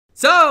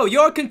So,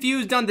 you're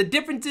confused on the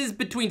differences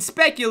between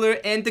specular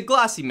and the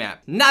glossy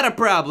map. Not a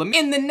problem.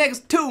 In the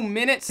next 2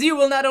 minutes, you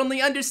will not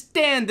only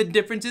understand the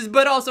differences,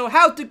 but also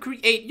how to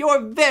create your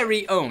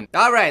very own.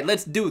 Alright,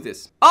 let's do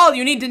this. All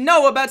you need to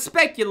know about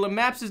specular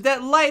maps is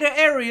that lighter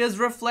areas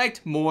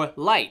reflect more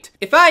light.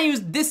 If I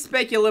use this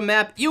specular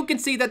map, you can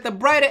see that the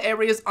brighter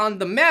areas on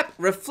the map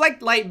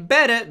reflect light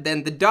better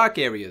than the dark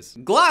areas.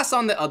 Gloss,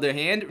 on the other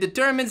hand,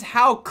 determines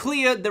how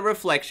clear the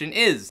reflection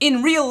is.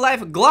 In real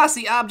life,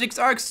 glossy objects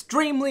are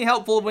extremely helpful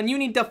when you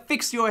need to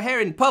fix your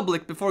hair in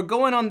public before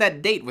going on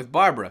that date with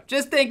Barbara.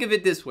 Just think of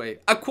it this way.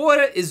 A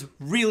quarter is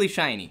really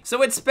shiny,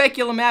 so its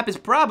specular map is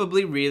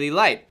probably really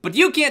light. But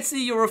you can't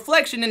see your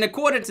reflection in a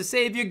quarter to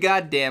save your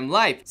goddamn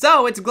life.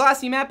 So its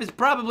glossy map is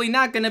probably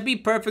not gonna be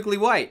perfectly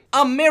white.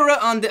 A mirror,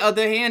 on the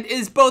other hand,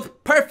 is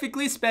both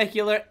perfectly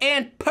specular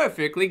and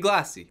perfectly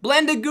glossy.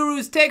 Blender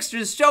Guru's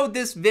textures showed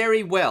this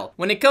very well.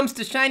 When it comes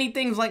to shiny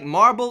things like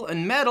marble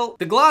and metal,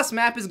 the gloss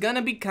map is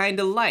gonna be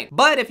kinda light.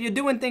 But if you're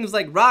doing things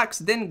like rocks,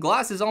 then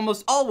gloss is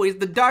almost always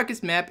the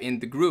darkest map in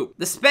the group.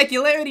 The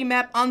specularity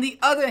map, on the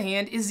other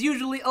hand, is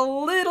usually a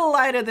little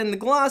lighter than the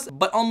gloss,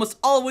 but almost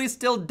always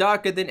still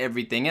darker than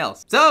everything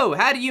else. So,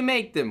 how do you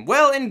make them?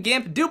 Well, in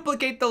Gimp,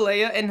 duplicate the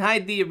layer and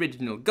hide the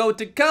original. Go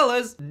to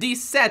colors,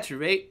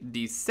 desaturate,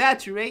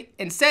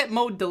 and set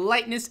mode to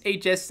lightness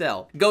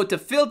HSL. Go to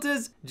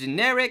filters,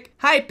 generic,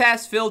 high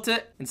pass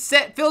filter, and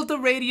set filter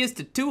radius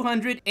to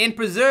 200 and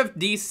preserve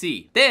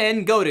DC.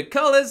 Then go to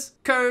colors,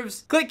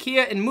 curves, click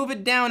here and move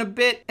it down a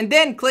bit, and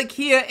then click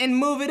here and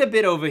move it a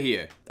bit over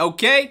here.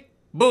 Okay?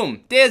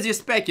 Boom, there's your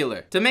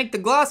specular. To make the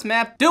gloss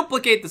map,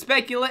 duplicate the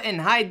specular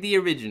and hide the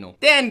original.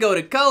 Then go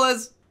to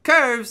colors,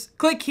 curves,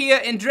 click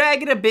here and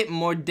drag it a bit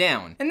more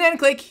down. And then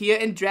click here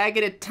and drag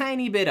it a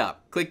tiny bit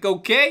up. Click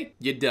OK,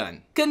 you're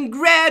done.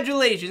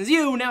 Congratulations,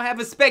 you now have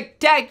a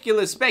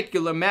spectacular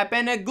specular map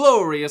and a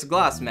glorious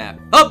gloss map.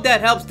 Hope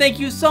that helps. Thank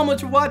you so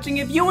much for watching.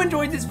 If you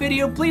enjoyed this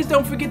video, please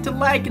don't forget to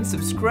like and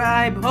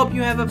subscribe. Hope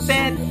you have a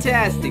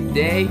fantastic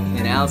day,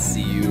 and I'll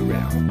see you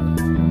around.